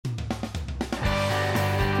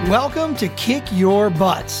Welcome to Kick Your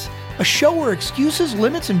Butts, a show where excuses,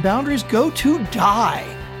 limits, and boundaries go to die.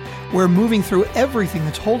 Where moving through everything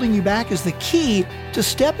that's holding you back is the key to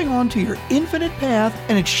stepping onto your infinite path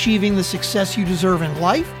and achieving the success you deserve in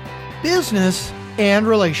life, business, and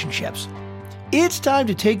relationships. It's time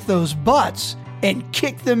to take those butts and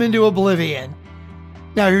kick them into oblivion.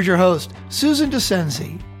 Now here's your host, Susan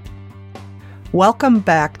DeCenzi. Welcome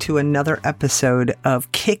back to another episode of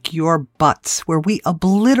Kick Your Butts, where we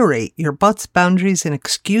obliterate your butts, boundaries, and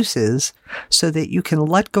excuses so that you can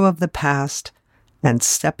let go of the past and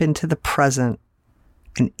step into the present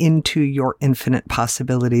and into your infinite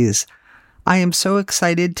possibilities. I am so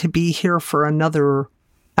excited to be here for another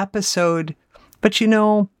episode, but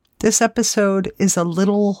this episode is a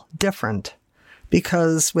little different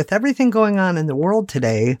because with everything going on in the world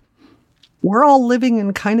today, we're all living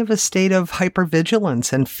in kind of a state of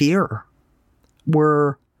hypervigilance and fear.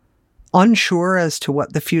 We're unsure as to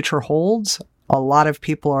what the future holds. A lot of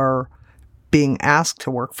people are being asked to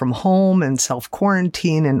work from home and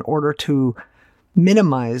self-quarantine in order to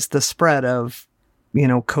minimize the spread of,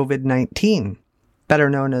 COVID-19, better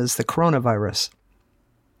known as the coronavirus.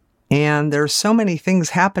 And there's so many things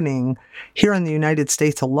happening here in the United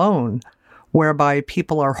States alone, whereby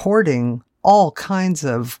people are hoarding all kinds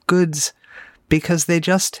of goods because they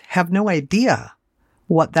just have no idea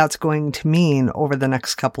what that's going to mean over the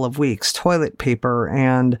next couple of weeks. Toilet paper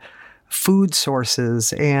and food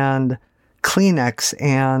sources and Kleenex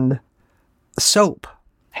and soap,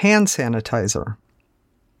 hand sanitizer.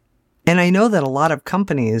 And I know that a lot of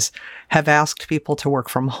companies have asked people to work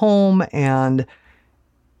from home and,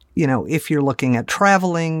 if you're looking at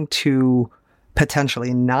traveling, to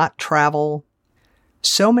potentially not travel.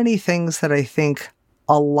 So many things that I think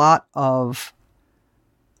a lot of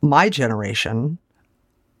my generation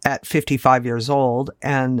at 55 years old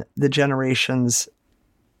and the generations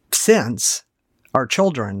since, our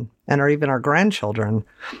children and even our grandchildren,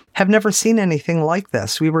 have never seen anything like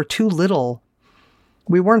this. We were too little.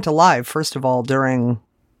 We weren't alive, first of all, during,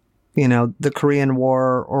 the Korean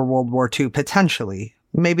War or World War II, potentially.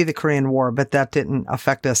 Maybe the Korean War, but that didn't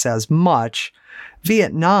affect us as much.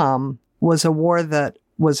 Vietnam was a war that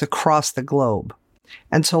was across the globe.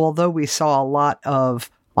 And so although we saw a lot of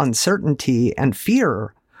uncertainty and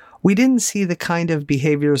fear, we didn't see the kind of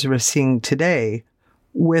behaviors we're seeing today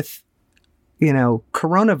with,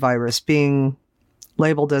 coronavirus being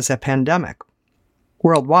labeled as a pandemic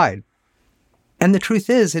worldwide. And the truth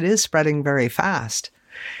is, it is spreading very fast.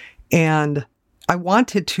 And I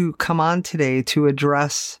wanted to come on today to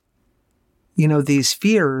address, these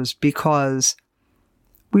fears because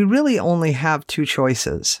we really only have two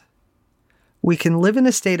choices. We can live in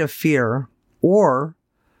a state of fear, or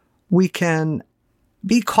we can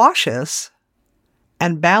be cautious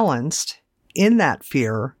and balanced in that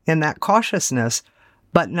fear, in that cautiousness,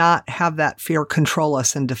 but not have that fear control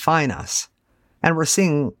us and define us. And we're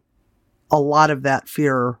seeing a lot of that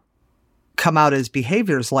fear come out as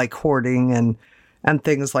behaviors like hoarding and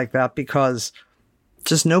things like that, because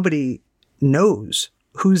just nobody knows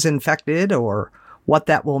who's infected or what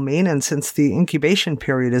that will mean. And since the incubation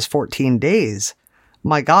period is 14 days,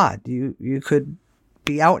 my God, you could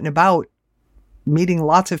be out and about, meeting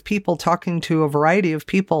lots of people, talking to a variety of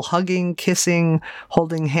people, hugging, kissing,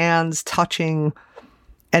 holding hands, touching,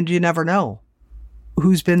 and you never know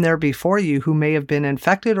who's been there before you, who may have been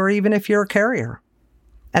infected, or even if you're a carrier.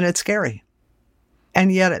 And it's scary.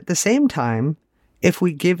 And yet at the same time, if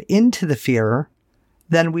we give into the fear,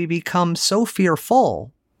 then we become so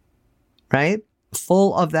fearful, right?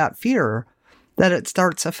 Full of that fear, that it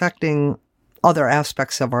starts affecting other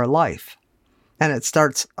aspects of our life. And it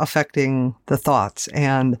starts affecting the thoughts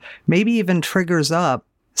and maybe even triggers up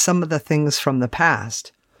some of the things from the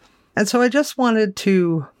past. And so I just wanted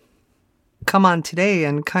to come on today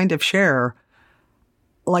and kind of share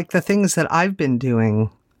like the things that I've been doing,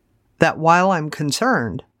 that while I'm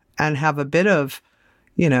concerned and have a bit of,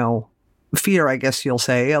 fear, I guess you'll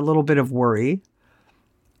say, a little bit of worry,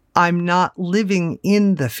 I'm not living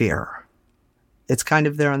in the fear. It's kind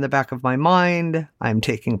of there in the back of my mind. I'm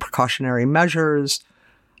taking precautionary measures.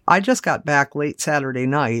 I just got back late Saturday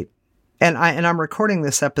night, and I'm recording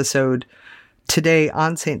this episode today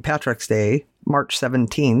on St. Patrick's Day, March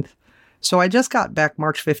 17th. So I just got back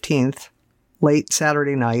March 15th, late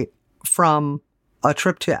Saturday night, from a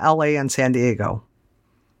trip to LA and San Diego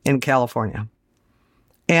in California.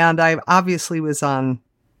 And I obviously was on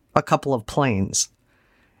a couple of planes.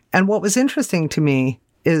 And what was interesting to me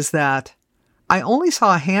is that I only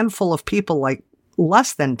saw a handful of people, like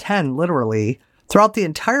less than 10 literally, throughout the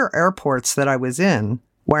entire airports that I was in,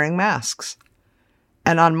 wearing masks.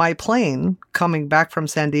 And on my plane, coming back from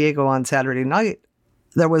San Diego on Saturday night,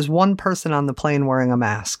 there was one person on the plane wearing a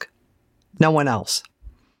mask. No one else.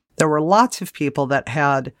 There were lots of people that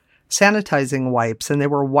had sanitizing wipes, and they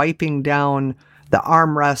were wiping down the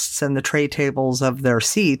armrests and the tray tables of their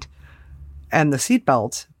seat and the seat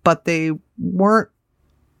belts, but they weren't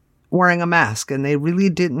wearing a mask, and they really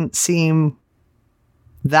didn't seem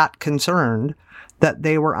that concerned that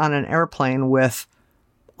they were on an airplane with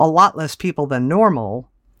a lot less people than normal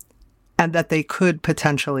and that they could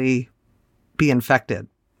potentially be infected.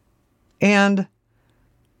 And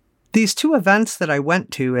these two events that I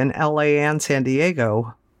went to in LA and San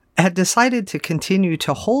Diego had decided to continue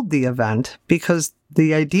to hold the event because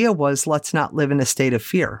the idea was, let's not live in a state of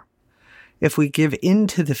fear. If we give in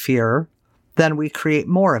to the fear, then we create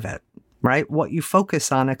more of it, right? What you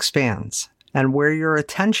focus on expands, and where your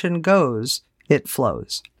attention goes, it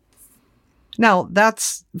flows. Now,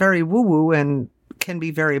 that's very woo-woo and can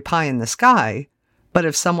be very pie in the sky, but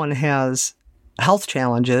if someone has health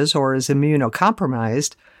challenges or is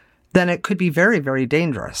immunocompromised, then it could be very, very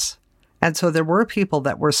dangerous. And so there were people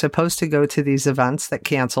that were supposed to go to these events that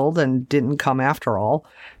canceled and didn't come after all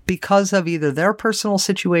because of either their personal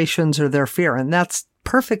situations or their fear. And that's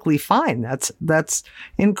perfectly fine. That's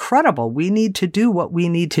incredible. We need to do what we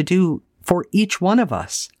need to do for each one of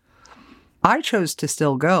us. I chose to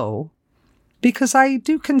still go because I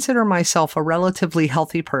do consider myself a relatively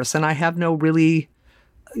healthy person. I have no really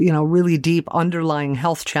deep underlying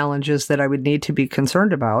health challenges that I would need to be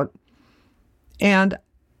concerned about. And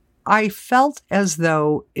I felt as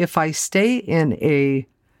though if I stay in a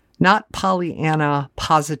not Pollyanna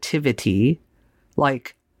positivity,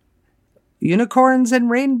 like unicorns and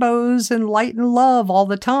rainbows and light and love all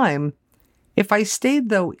the time, if I stayed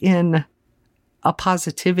though in a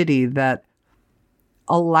positivity that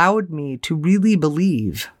allowed me to really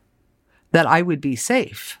believe that I would be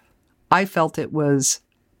safe, I felt it was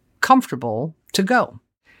comfortable to go.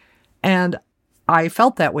 And I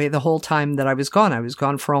felt that way the whole time that I was gone. I was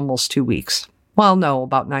gone for almost 2 weeks. Well, no,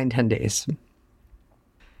 about 9-10 days.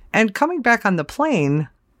 And coming back on the plane,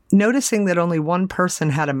 noticing that only one person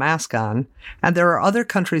had a mask on, and there are other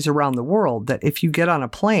countries around the world that if you get on a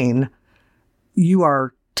plane, you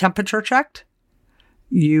are temperature checked,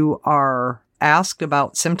 you are asked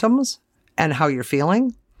about symptoms and how you're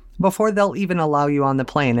feeling before they'll even allow you on the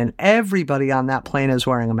plane. And everybody on that plane is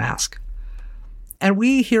wearing a mask. And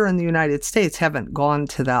we here in the United States haven't gone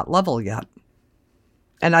to that level yet.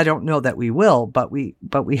 And I don't know that we will, but we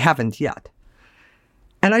haven't yet.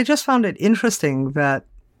 And I just found it interesting that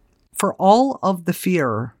for all of the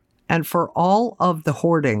fear and for all of the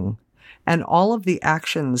hoarding and all of the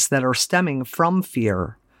actions that are stemming from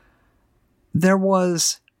fear, there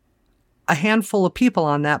was a handful of people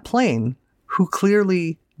on that plane who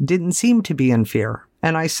clearly didn't seem to be in fear.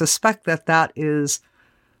 And I suspect that that is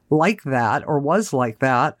like that or was like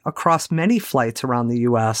that across many flights around the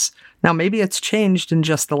US. Now, maybe it's changed in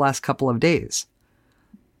just the last couple of days.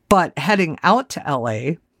 But heading out to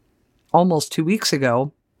LA almost 2 weeks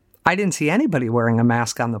ago, I didn't see anybody wearing a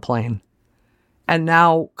mask on the plane. And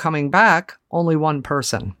now coming back, only one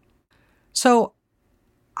person. So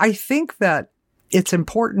I think that it's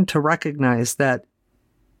important to recognize that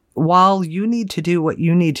while you need to do what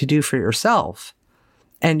you need to do for yourself,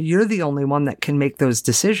 and you're the only one that can make those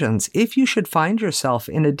decisions, if you should find yourself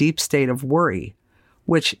in a deep state of worry,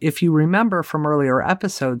 which if you remember from earlier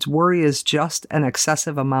episodes, worry is just an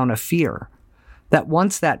excessive amount of fear, that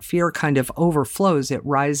once that fear kind of overflows, it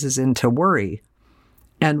rises into worry.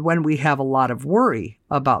 And when we have a lot of worry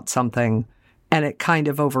about something and it kind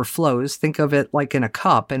of overflows, think of it like in a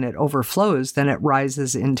cup and it overflows, then it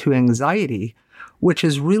rises into anxiety, which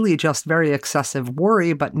is really just very excessive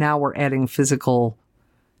worry, but now we're adding physical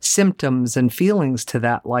symptoms and feelings to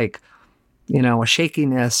that, like, a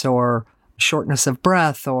shakiness or shortness of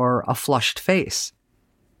breath or a flushed face.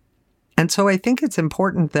 And so I think it's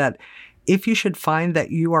important that if you should find that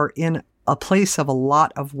you are in a place of a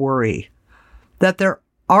lot of worry, that there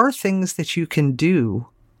are things that you can do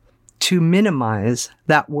to minimize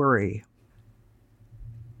that worry.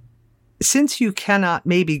 Since you cannot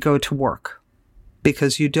maybe go to work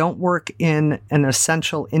because you don't work in an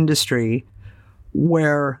essential industry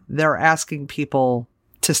where they're asking people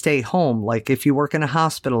to stay home. Like if you work in a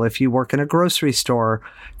hospital, if you work in a grocery store,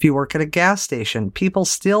 if you work at a gas station, people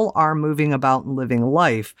still are moving about and living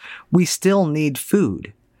life. We still need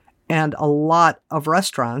food. And a lot of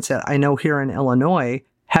restaurants, I know here in Illinois,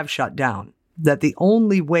 have shut down. That the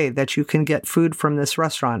only way that you can get food from this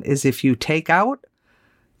restaurant is if you take out,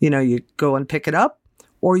 you go and pick it up,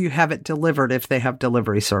 or you have it delivered if they have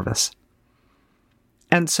delivery service.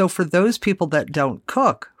 And so for those people that don't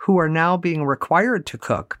cook, who are now being required to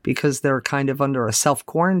cook because they're kind of under a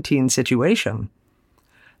self-quarantine situation,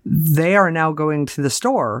 they are now going to the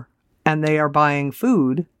store and they are buying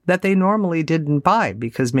food that they normally didn't buy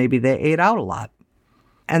because maybe they ate out a lot.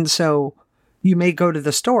 And so you may go to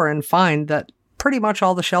the store and find that pretty much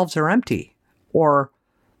all the shelves are empty, or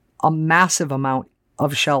a massive amount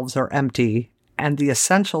of shelves are empty, and the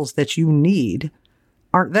essentials that you need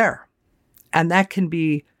aren't there. And that can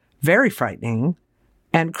be very frightening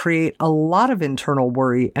and create a lot of internal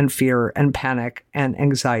worry and fear and panic and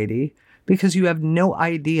anxiety because you have no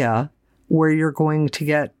idea where you're going to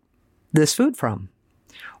get this food from,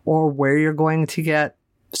 or where you're going to get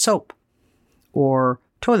soap or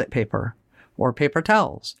toilet paper or paper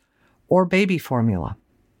towels or baby formula.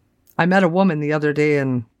 I met a woman the other day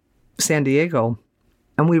in San Diego,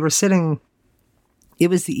 and we were sitting, it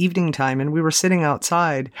was the evening time, and we were sitting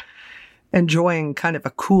outside enjoying kind of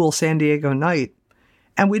a cool San Diego night.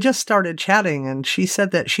 And we just started chatting, and she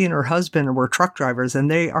said that she and her husband were truck drivers,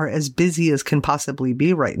 and they are as busy as can possibly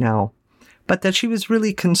be right now. But that she was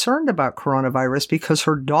really concerned about coronavirus because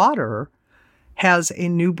her daughter has a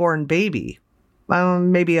newborn baby,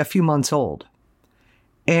 maybe a few months old.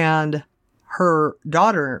 And her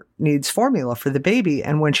daughter needs formula for the baby.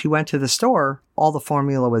 And when she went to the store, all the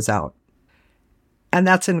formula was out. And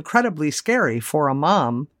that's incredibly scary for a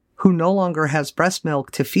mom who no longer has breast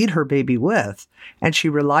milk to feed her baby with, and she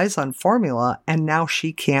relies on formula, and now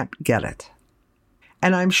she can't get it.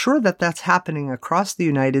 And I'm sure that that's happening across the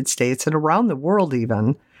United States and around the world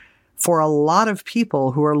even, for a lot of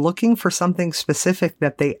people who are looking for something specific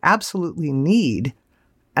that they absolutely need,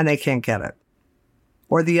 and they can't get it.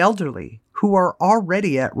 Or the elderly, who are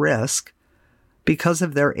already at risk because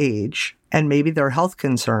of their age and maybe their health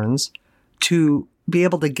concerns, to be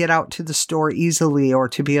able to get out to the store easily, or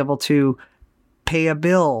to be able to pay a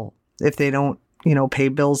bill if they don't, pay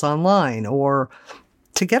bills online, or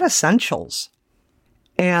to get essentials.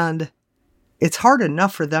 And it's hard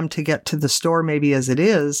enough for them to get to the store maybe as it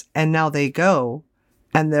is, and now they go,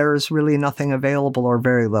 and there's really nothing available or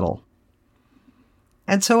very little.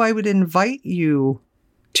 And so I would invite you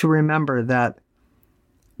to remember that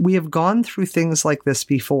we have gone through things like this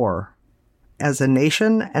before as a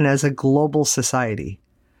nation and as a global society,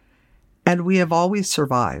 and we have always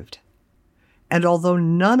survived. And although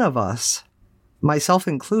none of us, myself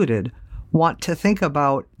included, want to think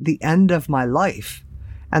about the end of my life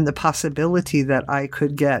and the possibility that I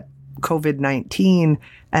could get COVID-19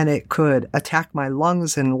 and it could attack my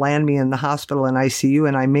lungs and land me in the hospital and ICU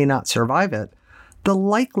and I may not survive it, the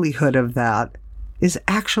likelihood of that is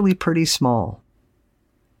actually pretty small.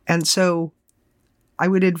 And so I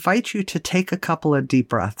would invite you to take a couple of deep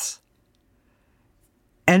breaths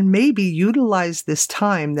and maybe utilize this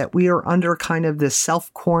time that we are under kind of this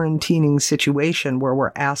self-quarantining situation where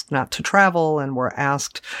we're asked not to travel and we're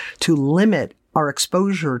asked to limit our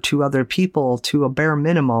exposure to other people to a bare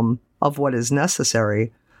minimum of what is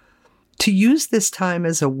necessary, to use this time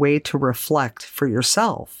as a way to reflect for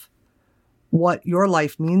yourself what your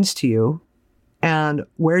life means to you and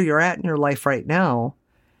where you're at in your life right now,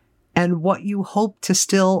 and what you hope to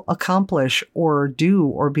still accomplish or do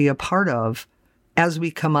or be a part of as we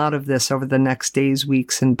come out of this over the next days,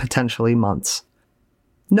 weeks, and potentially months.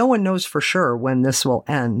 No one knows for sure when this will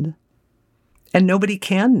end, and nobody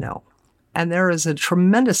can know. And there is a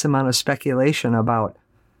tremendous amount of speculation about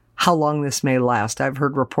how long this may last. I've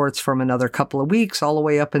heard reports from another couple of weeks all the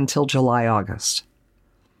way up until July, August.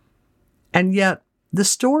 And yet, the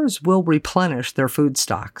stores will replenish their food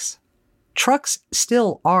stocks. Trucks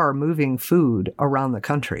still are moving food around the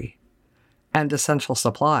country and essential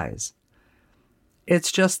supplies.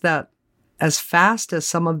 It's just that as fast as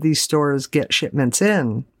some of these stores get shipments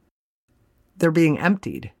in, they're being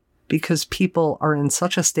emptied because people are in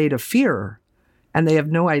such a state of fear and they have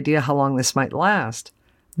no idea how long this might last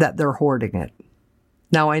that they're hoarding it.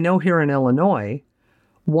 Now, I know here in Illinois,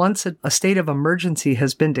 once a state of emergency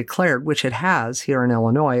has been declared, which it has here in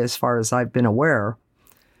Illinois as far as I've been aware,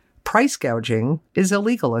 price gouging is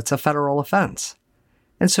illegal. It's a federal offense.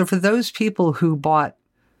 And so for those people who bought,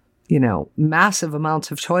 massive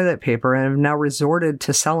amounts of toilet paper and have now resorted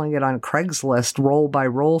to selling it on Craigslist roll by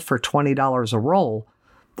roll for $20 a roll,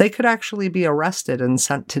 they could actually be arrested and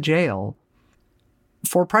sent to jail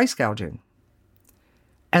for price gouging.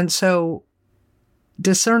 And so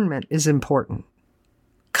discernment is important.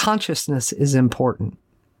 Consciousness is important.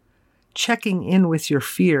 Checking in with your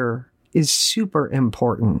fear is super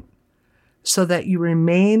important so that you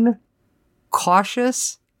remain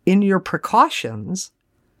cautious in your precautions,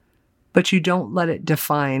 but you don't let it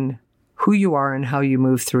define who you are and how you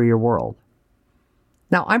move through your world.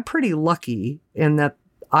 Now, I'm pretty lucky in that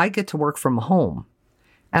I get to work from home,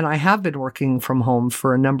 and I have been working from home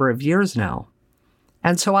for a number of years now.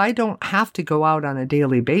 And so I don't have to go out on a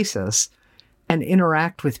daily basis and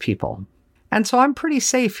interact with people. And so I'm pretty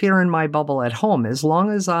safe here in my bubble at home as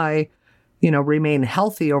long as I, remain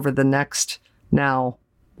healthy over the next 12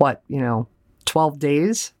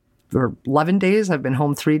 days or 11 days. I've been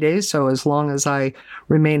home 3 days. So as long as I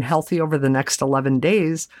remain healthy over the next 11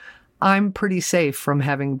 days, I'm pretty safe from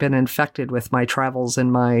having been infected with my travels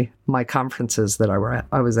and my conferences that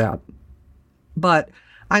I was at. But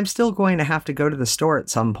I'm still going to have to go to the store at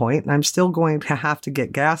some point, and I'm still going to have to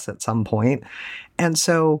get gas at some point. And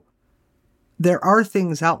so there are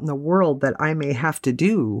things out in the world that I may have to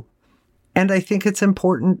do. And I think it's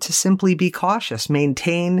important to simply be cautious,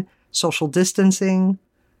 maintain social distancing,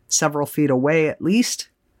 several feet away at least,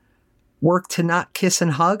 work to not kiss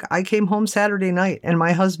and hug. I came home Saturday night and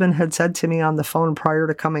my husband had said to me on the phone prior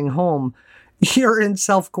to coming home, "You're in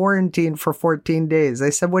self-quarantine for 14 days.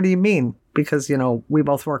 I said, "What do you mean?" Because, we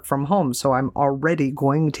both work from home, so I'm already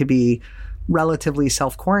going to be relatively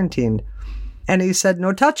self-quarantined. And he said,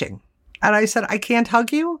 "No touching." And I said, "I can't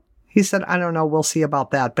hug you?" He said, "I don't know, we'll see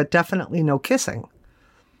about that, but definitely no kissing."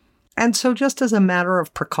 And so just as a matter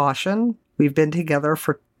of precaution, we've been together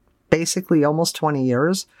for basically almost 20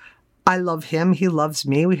 years. I love him. He loves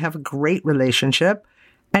me. We have a great relationship.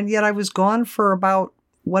 And yet I was gone for about,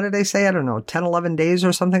 what did I say? I don't know, 10, 11 days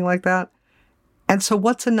or something like that. And so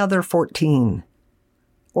what's another 14?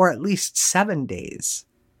 Or at least 7 days?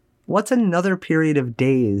 What's another period of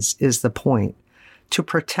days is the point, to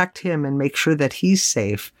protect him and make sure that he's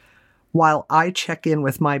safe while I check in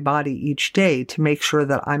with my body each day to make sure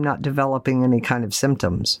that I'm not developing any kind of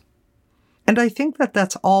symptoms. And I think that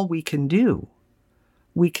that's all we can do.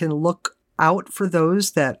 We can look out for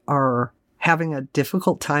those that are having a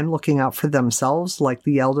difficult time looking out for themselves, like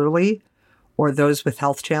the elderly, or those with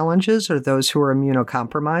health challenges, or those who are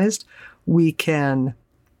immunocompromised. We can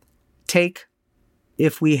take,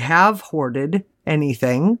 if we have hoarded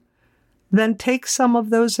anything, then take some of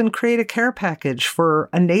those and create a care package for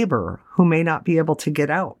a neighbor who may not be able to get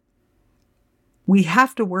out. We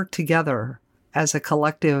have to work together as a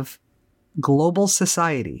collective global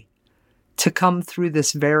society to come through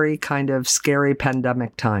this very kind of scary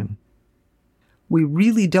pandemic time. We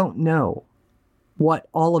really don't know what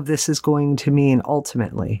all of this is going to mean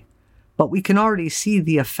ultimately, but we can already see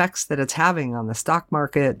the effects that it's having on the stock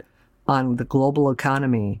market, on the global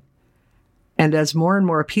economy. And as more and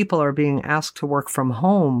more people are being asked to work from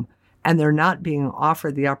home and they're not being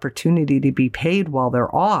offered the opportunity to be paid while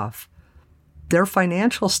they're off, their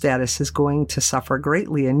financial status is going to suffer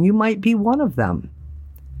greatly, and you might be one of them.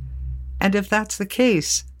 And if that's the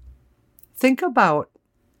case, think about,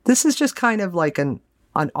 this is just kind of like an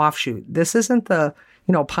offshoot. This isn't the,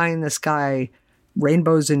 pie in the sky,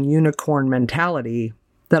 rainbows and unicorn mentality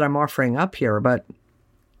that I'm offering up here, but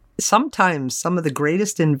sometimes some of the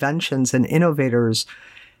greatest inventions and innovators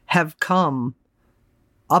have come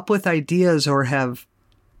up with ideas or have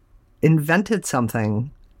invented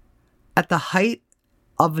something at the height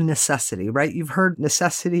of necessity, right? You've heard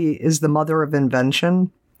necessity is the mother of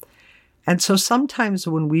invention. And so sometimes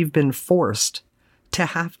when we've been forced to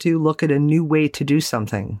have to look at a new way to do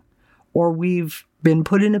something, or we've been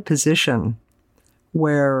put in a position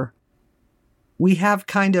where we have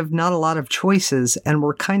kind of not a lot of choices and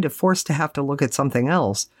we're kind of forced to have to look at something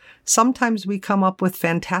else, sometimes we come up with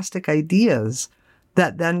fantastic ideas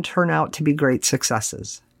that then turn out to be great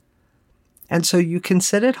successes. And so you can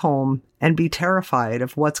sit at home and be terrified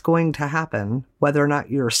of what's going to happen, whether or not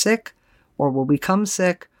you're sick or will become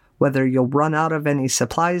sick, whether you'll run out of any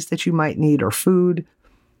supplies that you might need or food,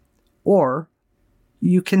 or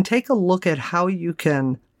you can take a look at how you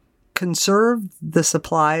can conserve the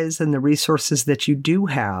supplies and the resources that you do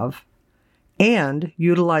have and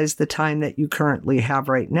utilize the time that you currently have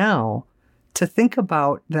right now to think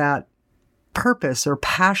about that purpose or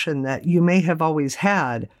passion that you may have always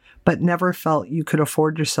had, but never felt you could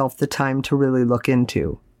afford yourself the time to really look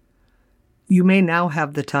into. You may now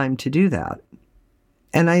have the time to do that.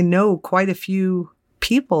 And I know quite a few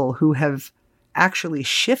people who have actually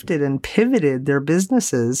shifted and pivoted their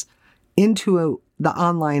businesses into the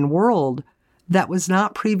online world that was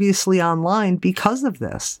not previously online because of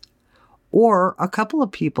this. Or a couple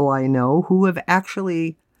of people I know who have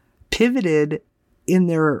actually pivoted in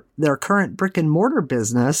their current brick and mortar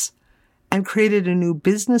business and created a new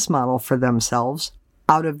business model for themselves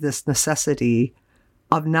out of this necessity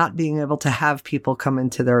of not being able to have people come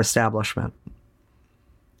into their establishment.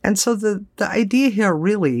 And so the idea here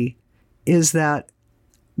really is that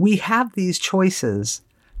we have these choices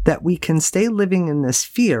that we can stay living in this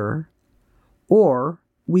fear, or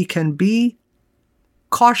we can be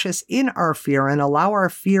cautious in our fear and allow our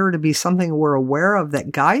fear to be something we're aware of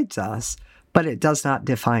that guides us, but it does not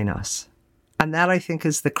define us. And that, I think,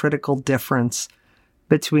 is the critical difference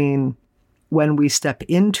between when we step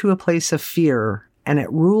into a place of fear and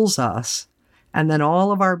it rules us, and then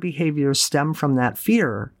all of our behaviors stem from that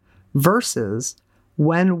fear, versus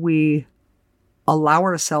when we allow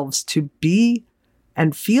ourselves to be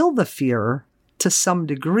and feel the fear to some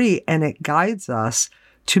degree, and it guides us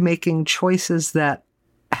to making choices that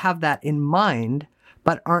have that in mind,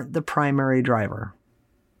 but aren't the primary driver.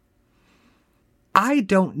 I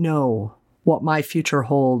don't know what my future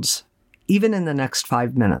holds, even in the next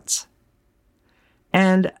 5 minutes.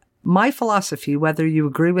 And my philosophy, whether you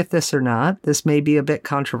agree with this or not, this may be a bit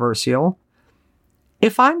controversial.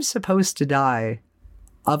 If I'm supposed to die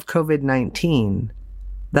of COVID-19,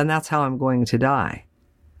 then that's how I'm going to die.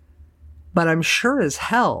 But I'm sure as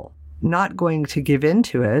hell not going to give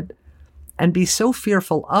into it and be so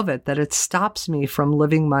fearful of it that it stops me from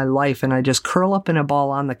living my life, and I just curl up in a ball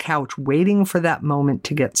on the couch waiting for that moment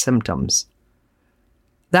to get symptoms.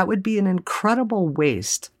 That would be an incredible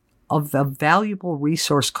waste of a valuable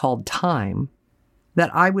resource called time that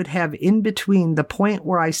I would have in between the point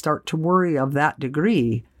where I start to worry of that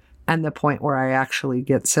degree and the point where I actually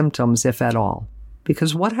get symptoms, if at all.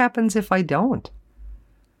 Because what happens if I don't?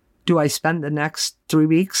 Do I spend the next 3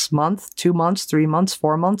 weeks, month, 2 months, 3 months,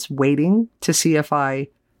 4 months waiting to see if I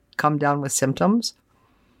come down with symptoms?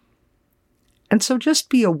 And so just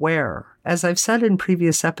be aware. As I've said in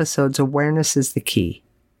previous episodes, awareness is the key.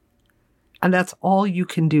 And that's all you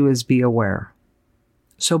can do, is be aware.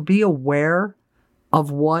 So be aware of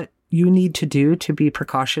what you need to do to be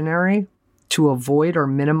precautionary, to avoid or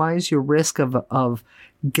minimize your risk of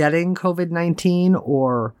getting COVID-19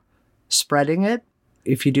 or spreading it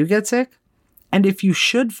if you do get sick. And if you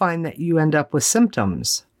should find that you end up with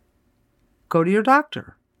symptoms, go to your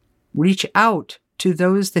doctor. Reach out to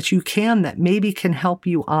those that you can that maybe can help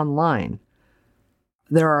you online.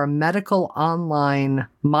 There are medical online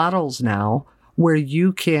models now where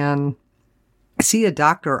you can see a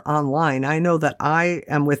doctor online. I know that I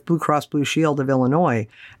am with Blue Cross Blue Shield of Illinois,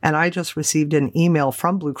 and I just received an email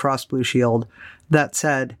from Blue Cross Blue Shield that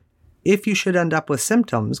said, if you should end up with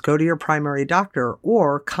symptoms, go to your primary doctor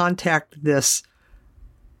or contact this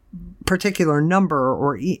particular number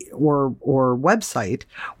or website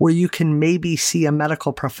where you can maybe see a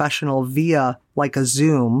medical professional via like a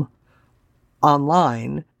Zoom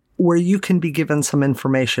online, where you can be given some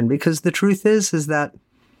information. Because the truth is that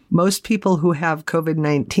most people who have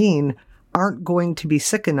COVID-19 aren't going to be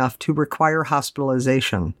sick enough to require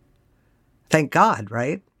hospitalization. Thank God,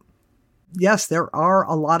 right? Yes, there are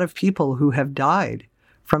a lot of people who have died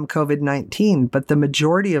from COVID-19, but the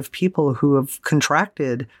majority of people who have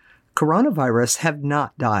contracted coronavirus have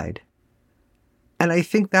not died. And I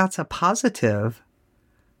think that's a positive,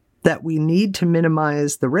 that we need to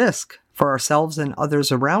minimize the risk for ourselves and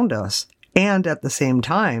others around us, and at the same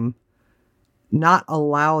time, not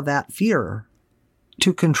allow that fear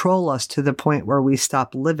to control us to the point where we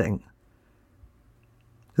stop living.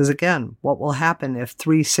 Because again, what will happen if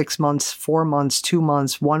 3, 6 months, 4 months, 2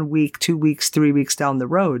 months, 1 week, 2 weeks, 3 weeks down the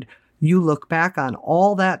road, you look back on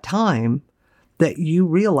all that time that you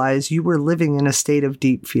realize you were living in a state of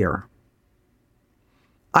deep fear?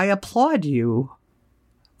 I applaud you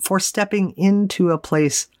for stepping into a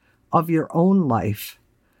place of your own life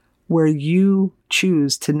where you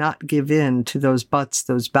choose to not give in to those buts,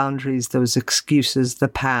 those boundaries, those excuses, the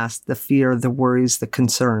past, the fear, the worries, the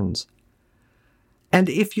concerns. And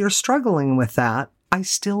if you're struggling with that, I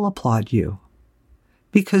still applaud you,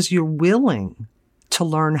 because you're willing to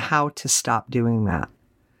learn how to stop doing that.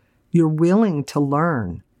 You're willing to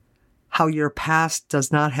learn how your past does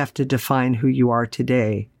not have to define who you are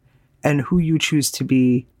today and who you choose to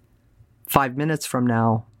be 5 minutes from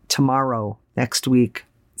now, tomorrow, next week,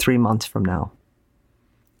 3 months from now.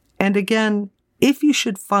 And again, if you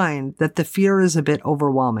should find that the fear is a bit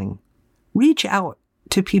overwhelming, reach out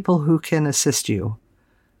to people who can assist you.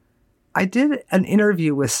 I did an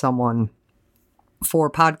interview with someone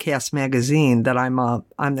for Podcast Magazine that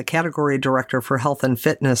I'm the category director for health and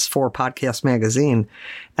fitness for Podcast Magazine.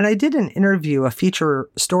 And I did an interview, a feature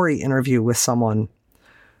story interview with someone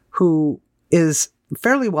who is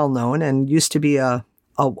fairly well known and used to be a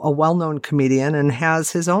well-known comedian and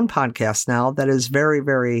has his own podcast now that is very,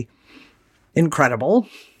 very incredible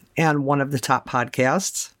and one of the top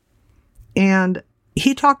podcasts. And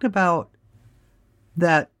he talked about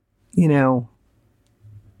that,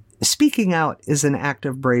 speaking out is an act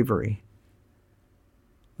of bravery.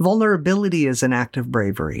 Vulnerability is an act of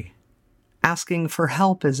bravery. Asking for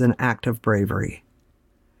help is an act of bravery.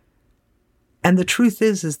 And the truth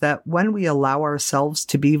is that when we allow ourselves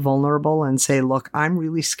to be vulnerable and say, look, I'm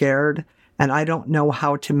really scared and I don't know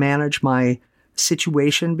how to manage my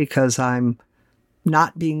situation because I'm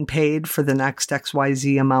not being paid for the next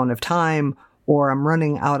XYZ amount of time, or I'm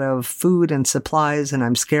running out of food and supplies and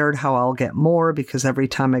I'm scared how I'll get more because every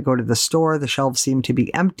time I go to the store, the shelves seem to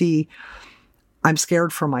be empty. I'm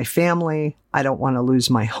scared for my family. I don't want to lose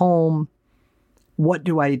my home. What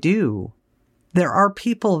do I do? There are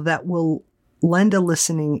people that will lend a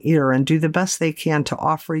listening ear and do the best they can to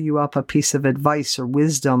offer you up a piece of advice or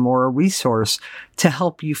wisdom or a resource to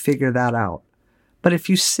help you figure that out. But if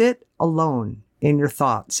you sit alone in your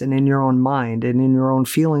thoughts and in your own mind and in your own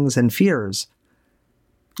feelings and fears,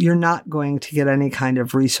 you're not going to get any kind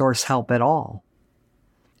of resource help at all.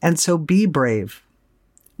 And so be brave,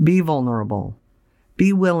 be vulnerable,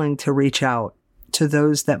 be willing to reach out to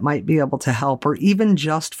those that might be able to help, or even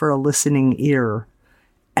just for a listening ear,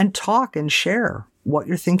 and talk and share what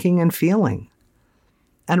you're thinking and feeling,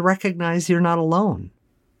 and recognize you're not alone.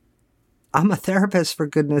 I'm a therapist, for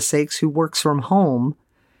goodness sakes, who works from home,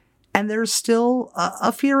 and there's still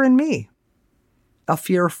a fear in me, a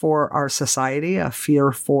fear for our society, a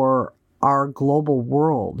fear for our global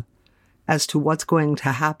world as to what's going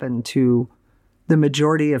to happen to the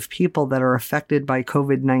majority of people that are affected by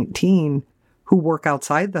COVID-19 who work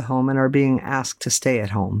outside the home and are being asked to stay at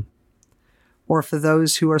home. Or for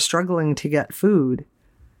those who are struggling to get food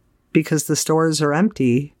because the stores are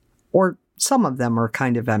empty, or some of them are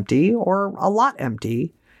kind of empty, or a lot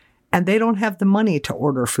empty, and they don't have the money to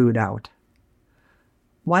order food out.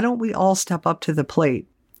 Why don't we all step up to the plate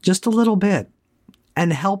just a little bit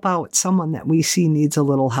and help out someone that we see needs a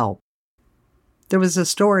little help? There was a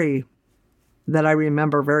story that I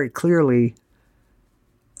remember very clearly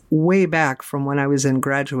way back from when I was in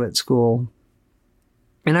graduate school.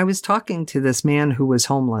 And I was talking to this man who was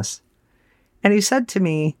homeless. And he said to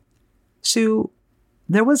me, Sue,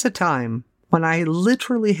 there was a time when I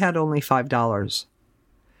literally had only $5.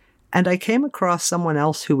 And I came across someone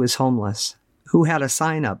else who was homeless, who had a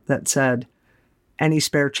sign up that said, any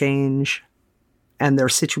spare change. And their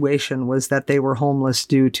situation was that they were homeless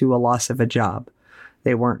due to a loss of a job.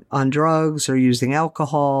 They weren't on drugs or using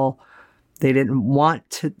alcohol. They didn't want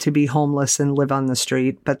to be homeless and live on the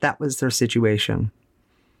street, but that was their situation.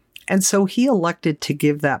 And so he elected to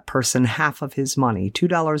give that person half of his money,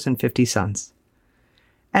 $2.50.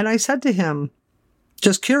 And I said to him,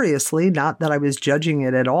 just curiously, not that I was judging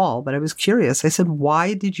it at all, but I was curious. I said,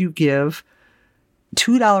 why did you give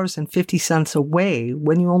 $2.50 away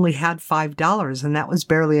when you only had $5 and that was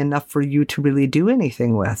barely enough for you to really do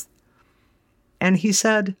anything with? And he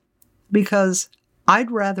said, because I'd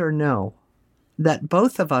rather know that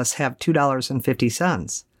both of us have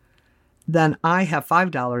 $2.50 than I have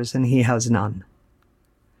 $5 and he has none.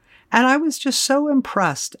 And I was just so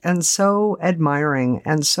impressed and so admiring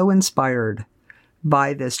and so inspired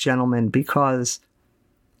by this gentleman, because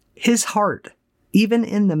his heart, even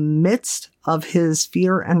in the midst of his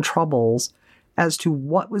fear and troubles as to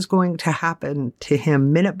what was going to happen to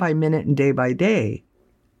him minute by minute and day by day,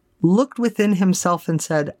 looked within himself and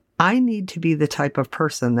said, I need to be the type of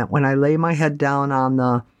person that when I lay my head down on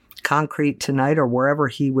the concrete tonight or wherever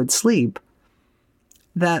he would sleep,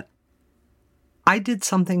 that I did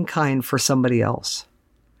something kind for somebody else,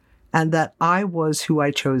 and that I was who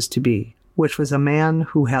I chose to be, which was a man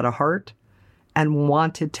who had a heart and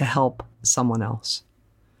wanted to help someone else.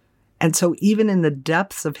 And so even in the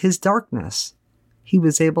depths of his darkness, he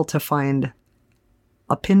was able to find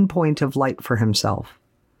a pinpoint of light for himself.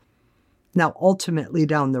 Now, ultimately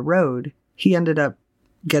down the road, he ended up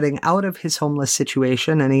getting out of his homeless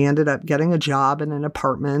situation, and he ended up getting a job and an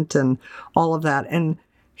apartment and all of that. And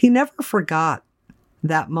he never forgot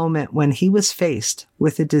that moment when he was faced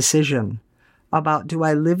with a decision about, do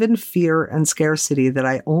I live in fear and scarcity that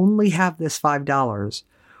I only have this $5?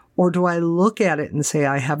 Or do I look at it and say,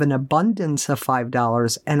 I have an abundance of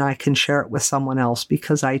 $5 and I can share it with someone else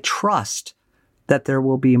because I trust that there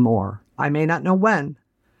will be more. I may not know when,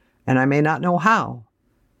 and I may not know how,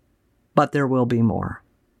 but there will be more.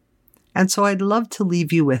 And so I'd love to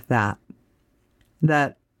leave you with that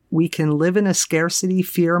we can live in a scarcity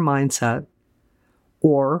fear mindset,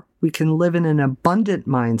 or we can live in an abundant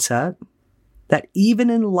mindset that even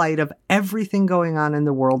in light of everything going on in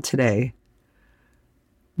the world today,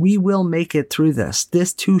 we will make it through this.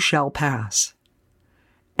 This too shall pass.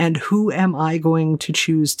 And who am I going to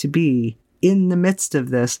choose to be in the midst of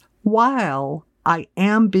this while I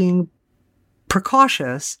am being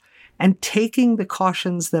precautious and taking the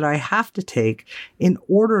cautions that I have to take in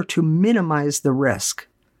order to minimize the risk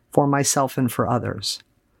for myself and for others.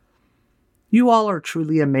 You all are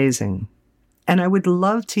truly amazing, and I would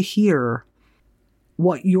love to hear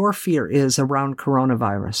what your fear is around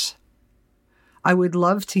coronavirus. I would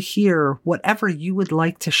love to hear whatever you would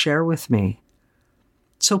like to share with me.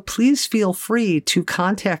 So please feel free to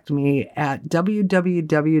contact me at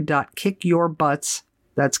www.kickyourbutts,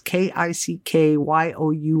 that's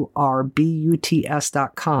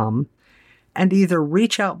KICKYOURBUTS.com, and either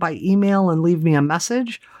reach out by email and leave me a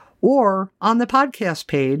message, or on the podcast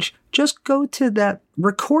page, just go to that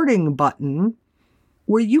recording button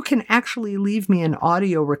where you can actually leave me an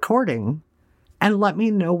audio recording and let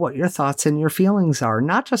me know what your thoughts and your feelings are,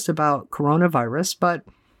 not just about coronavirus, but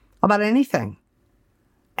about anything.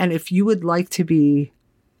 And if you would like to be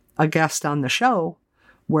a guest on the show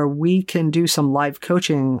where we can do some live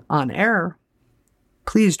coaching on air,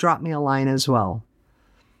 please drop me a line as well.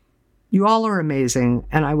 You all are amazing,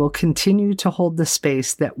 and I will continue to hold the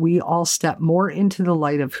space that we all step more into the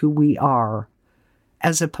light of who we are,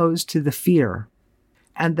 as opposed to the fear,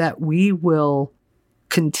 and that we will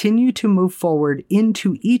continue to move forward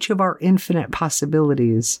into each of our infinite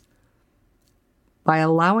possibilities by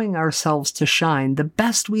allowing ourselves to shine the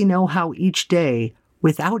best we know how each day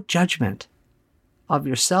without judgment of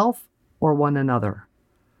yourself or one another.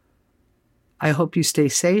 I hope you stay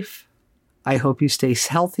safe. I hope you stay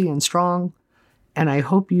healthy and strong. And I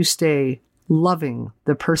hope you stay loving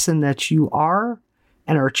the person that you are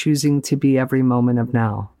and are choosing to be every moment of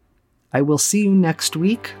now. I will see you next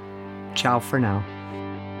week. Ciao for now.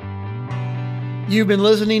 You've been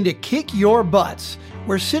listening to Kick Your Butts,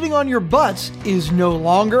 where sitting on your butts is no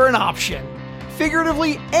longer an option,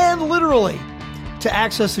 figuratively and literally. To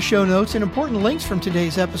access the show notes and important links from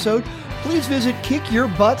today's episode, please visit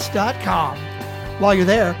kickyourbutts.com. While you're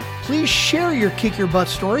there, please share your Kick Your Butt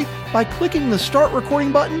story by clicking the Start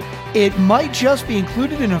Recording button. It might just be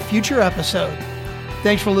included in a future episode.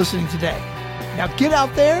 Thanks for listening today. Now get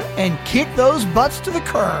out there and kick those butts to the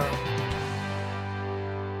curb.